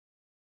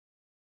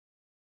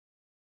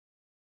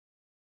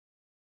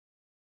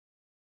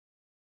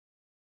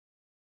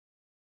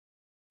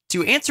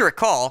To answer a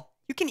call,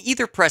 you can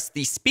either press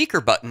the speaker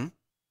button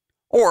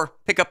or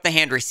pick up the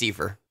hand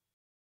receiver.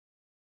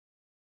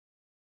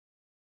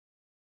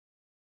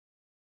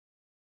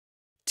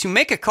 To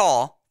make a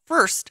call,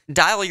 first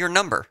dial your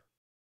number.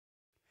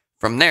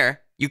 From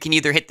there, you can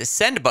either hit the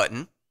send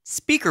button,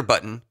 speaker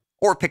button,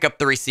 or pick up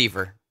the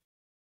receiver.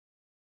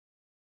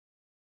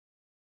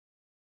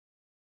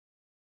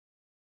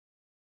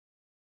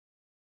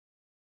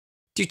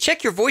 To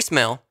check your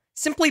voicemail,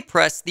 simply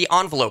press the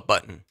envelope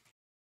button.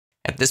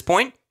 At this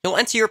point, you'll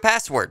enter your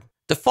password.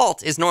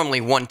 Default is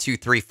normally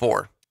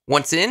 1234.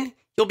 Once in,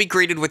 you'll be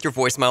greeted with your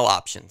voicemail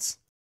options.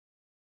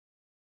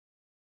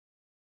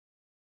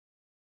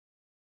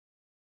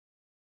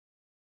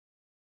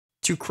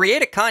 To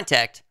create a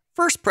contact,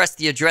 first press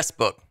the address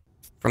book.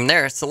 From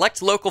there,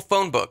 select local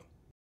phone book.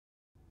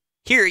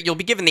 Here, you'll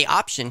be given the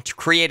option to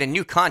create a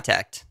new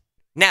contact.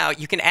 Now,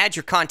 you can add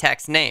your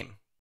contact's name.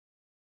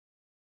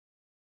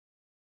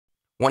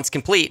 Once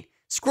complete,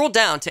 scroll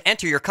down to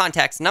enter your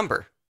contact's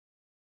number.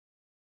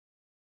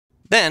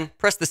 Then,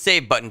 press the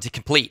Save button to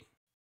complete.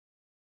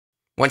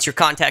 Once your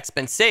contact's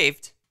been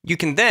saved, you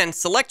can then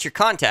select your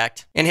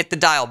contact and hit the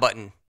dial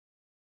button.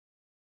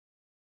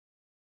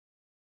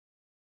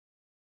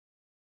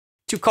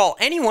 To call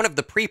any one of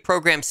the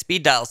pre-programmed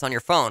speed dials on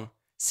your phone,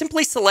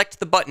 simply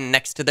select the button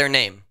next to their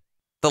name.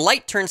 The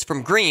light turns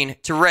from green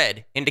to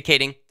red,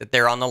 indicating that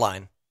they're on the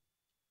line.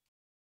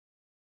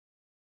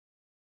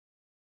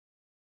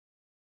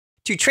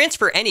 To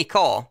transfer any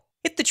call,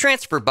 hit the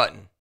transfer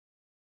button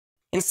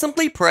and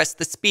simply press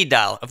the speed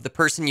dial of the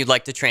person you'd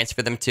like to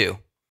transfer them to.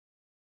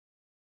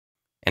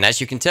 And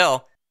as you can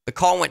tell, the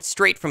call went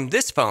straight from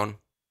this phone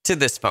to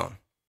this phone.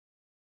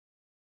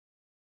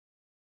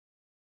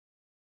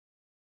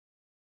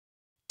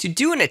 To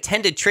do an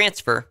attended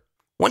transfer,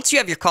 once you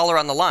have your caller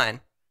on the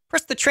line,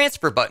 press the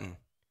transfer button.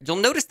 You'll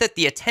notice that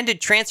the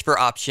attended transfer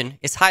option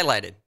is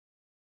highlighted.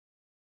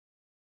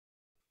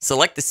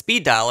 Select the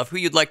speed dial of who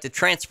you'd like to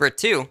transfer it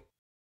to.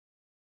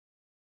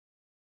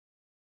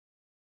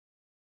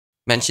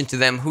 Mention to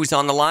them who's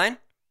on the line,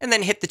 and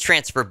then hit the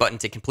transfer button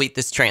to complete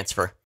this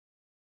transfer.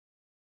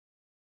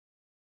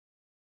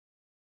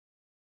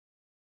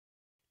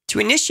 To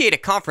initiate a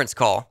conference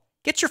call,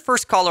 get your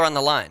first caller on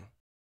the line.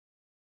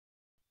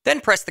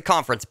 Then press the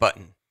conference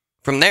button.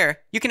 From there,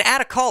 you can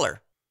add a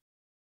caller.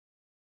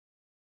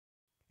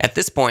 At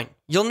this point,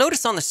 you'll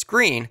notice on the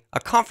screen a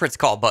conference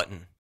call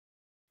button.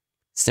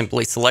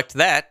 Simply select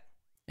that,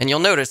 and you'll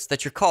notice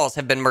that your calls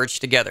have been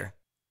merged together.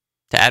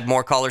 To add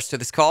more callers to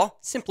this call,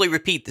 simply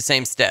repeat the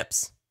same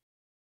steps.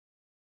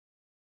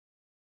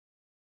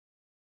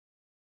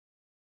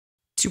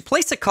 To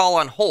place a call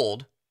on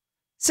hold,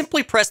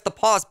 simply press the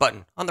pause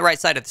button on the right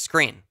side of the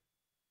screen.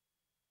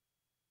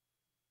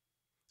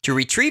 To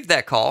retrieve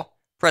that call,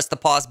 press the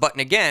pause button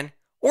again,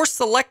 or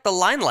select the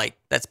line light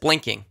that's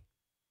blinking.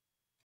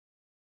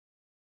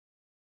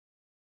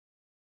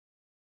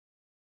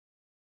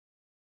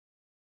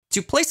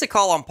 To place a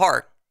call on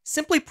park,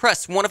 simply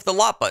press one of the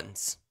lot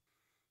buttons.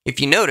 If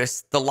you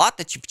notice, the lot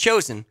that you've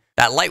chosen,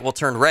 that light will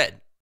turn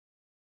red.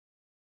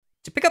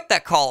 To pick up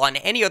that call on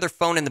any other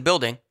phone in the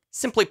building,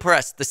 simply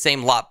press the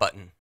same lot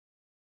button.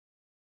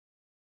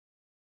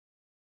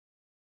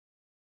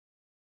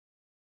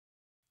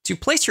 To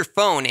place your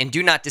phone in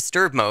Do Not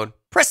Disturb mode,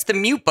 press the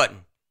mute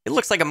button. It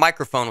looks like a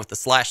microphone with a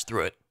slash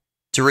through it.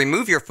 To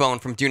remove your phone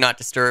from Do Not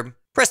Disturb,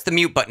 press the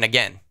mute button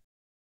again.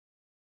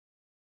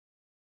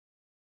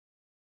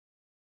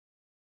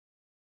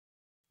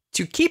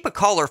 To keep a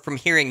caller from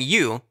hearing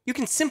you, you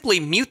can simply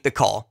mute the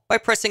call by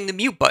pressing the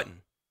mute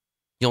button.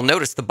 You'll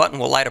notice the button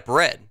will light up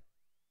red.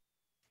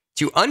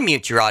 To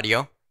unmute your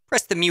audio,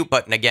 press the mute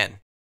button again.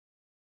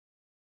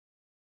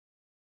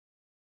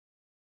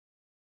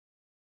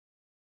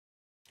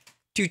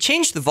 To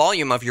change the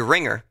volume of your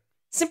ringer,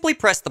 simply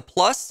press the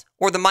plus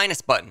or the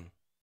minus button.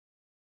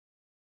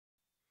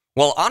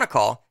 While on a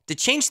call, to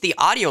change the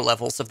audio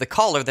levels of the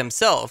caller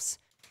themselves,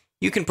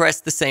 you can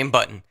press the same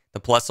button. The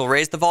plus will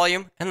raise the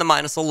volume, and the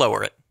minus will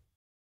lower it.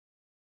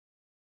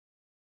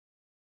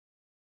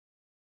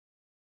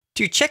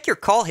 To check your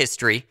call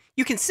history,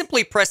 you can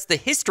simply press the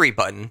History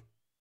button,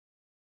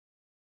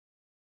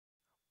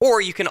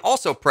 or you can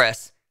also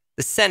press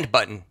the Send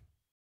button.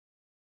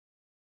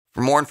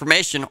 For more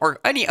information or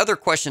any other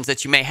questions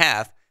that you may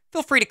have,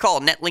 feel free to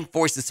call NetLink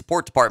Voice's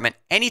support department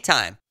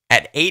anytime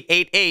at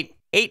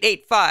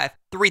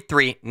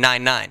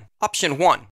 888-885-3399. Option 1.